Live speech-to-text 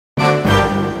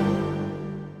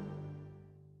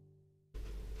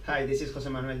Hi, this is Jose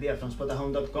Manuel Diaz from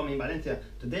Spotahome.com in Valencia.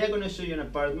 Today I'm going to show you an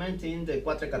apartment in the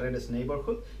Quatre Carreres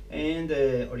neighborhood in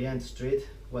the Orient Street.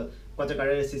 Well, Quatre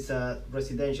Carreres is a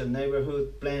residential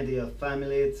neighborhood, plenty of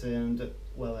families and,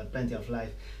 well, plenty of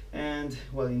life. And,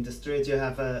 well, in the street you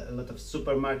have a lot of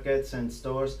supermarkets and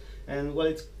stores. And, well,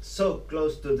 it's so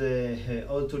close to the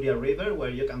Old Turia River, where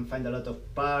you can find a lot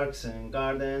of parks and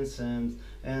gardens and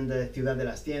the Ciudad de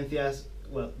las Ciencias.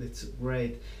 Well, it's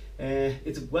great.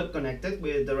 It's well connected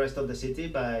with the rest of the city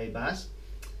by bus.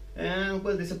 And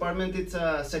well, this apartment, it's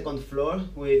a second floor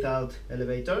without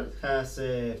elevator. It has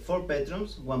 4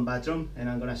 bedrooms, 1 bathroom, and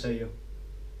I'm gonna show you.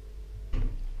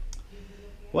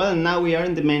 Well, now we are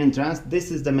in the main entrance.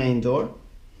 This is the main door,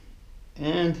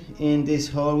 and in this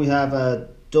hall we have a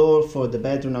door for the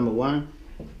bedroom number 1.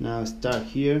 Now start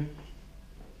here.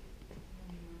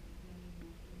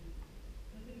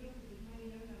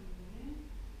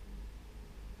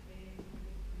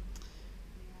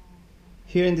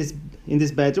 Here in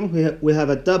this bedroom we have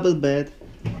a double bed,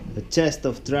 a chest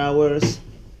of drawers,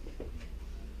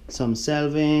 some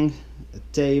shelving, a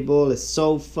table, a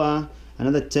sofa,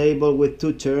 another table with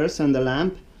 2 chairs and a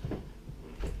lamp,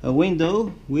 a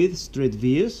window with street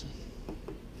views,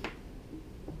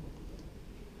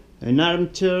 an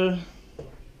armchair,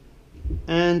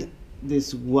 and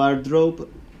this wardrobe,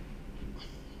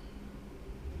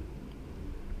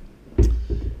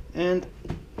 and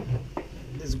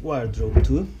this wardrobe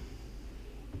too.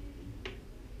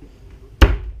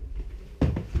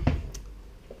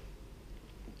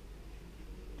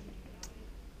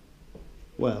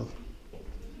 Well,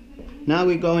 now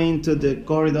we go into the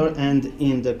corridor, and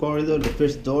in the corridor the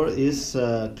first door is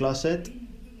a closet.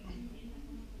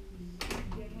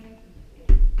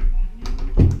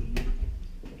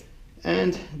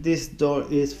 And this door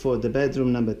is for the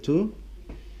bedroom number 2.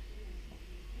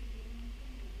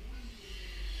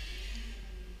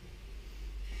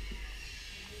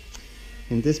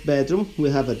 In this bedroom we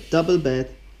have a double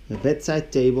bed, a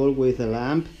bedside table with a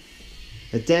lamp,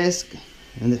 a desk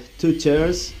and 2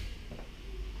 chairs,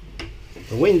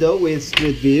 a window with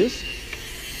street views,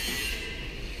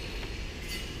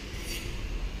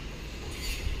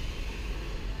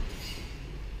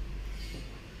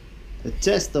 a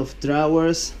chest of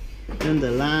drawers and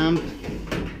a lamp,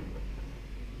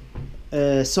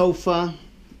 a sofa,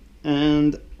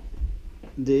 and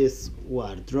this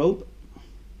wardrobe.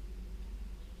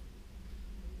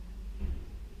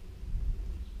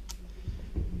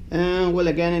 And well,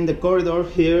 again in the corridor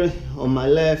here on my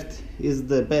left is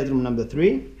the bedroom number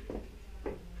 3.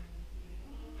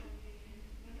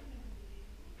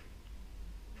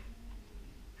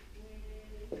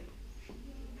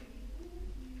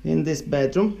 In this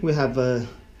bedroom we have a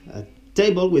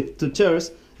table with 2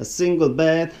 chairs, a single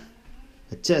bed,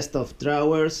 a chest of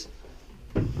drawers.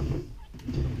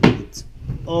 It's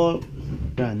all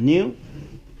brand new,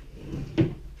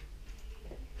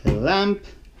 a lamp,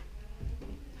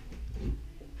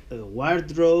 a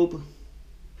wardrobe,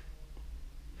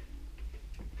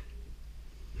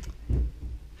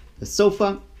 a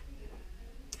sofa,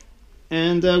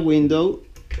 and a window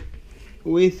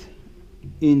with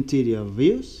interior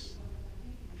views,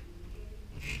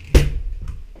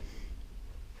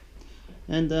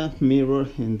 and a mirror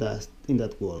in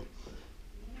that wall.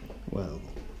 Well,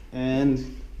 and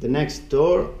the next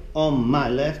door on my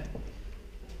left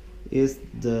is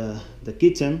the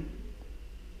kitchen.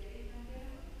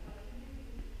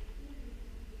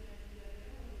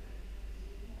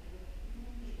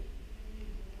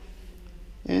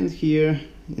 And here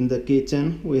in the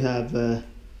kitchen we have a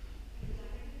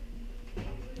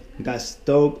gas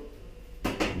stove,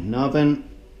 an oven,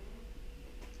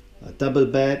 a double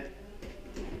bed,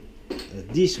 a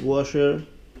dishwasher,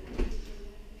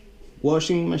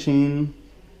 washing machine,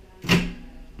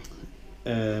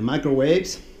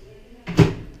 microwaves,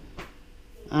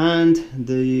 and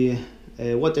the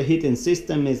water heating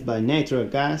system is by natural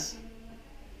gas.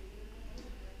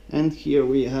 And here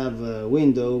we have a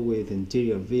window with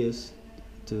interior views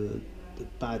to the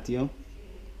patio.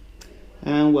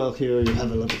 And well, here you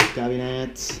have a lot of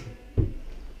cabinets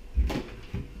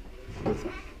with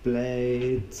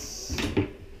plates,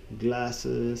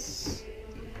 glasses,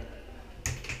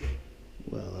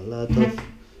 well, a lot of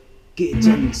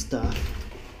kitchen stuff.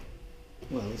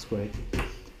 Well, it's great.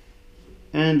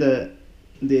 And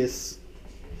this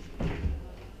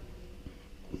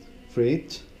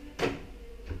fridge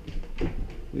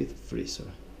with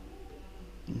freezer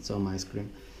and some ice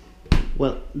cream.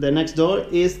 Well, the next door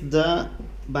is the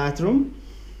bathroom.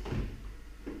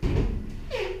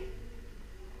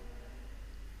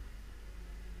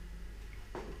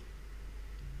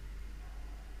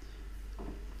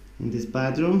 In this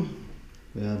bathroom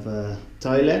we have a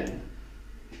toilet,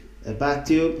 a bath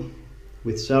tube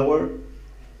with shower,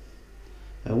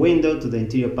 a window to the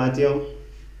interior patio,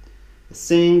 a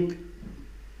sink,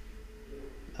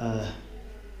 a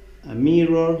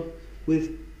mirror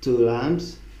with 2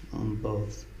 lamps on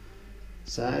both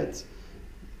sides,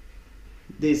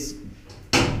 this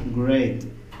great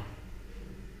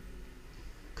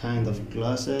kind of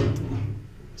closet,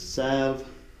 shelf,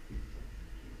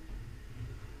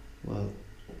 well,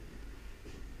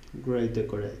 great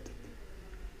decorated.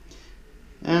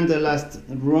 And the last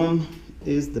room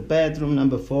is the bedroom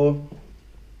number 4.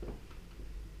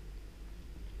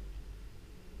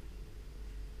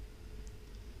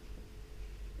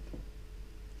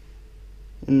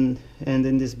 And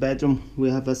in this bedroom we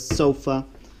have a sofa,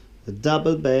 a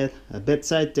double bed, a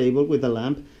bedside table with a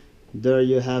lamp. There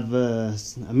you have a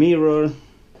mirror,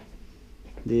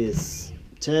 this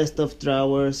chest of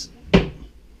drawers,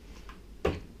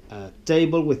 a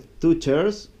table with 2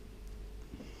 chairs,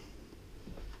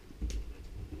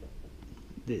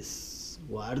 this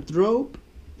wardrobe,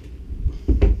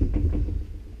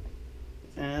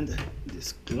 and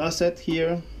this closet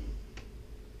here,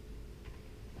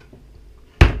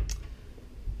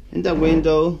 and a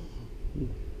window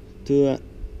to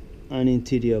an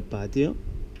interior patio.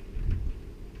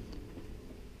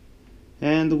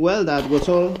 And well, that was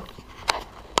all.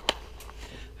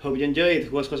 Hope you enjoyed.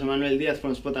 It was José Manuel Díaz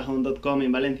from Spotahome.com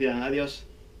in Valencia. Adiós.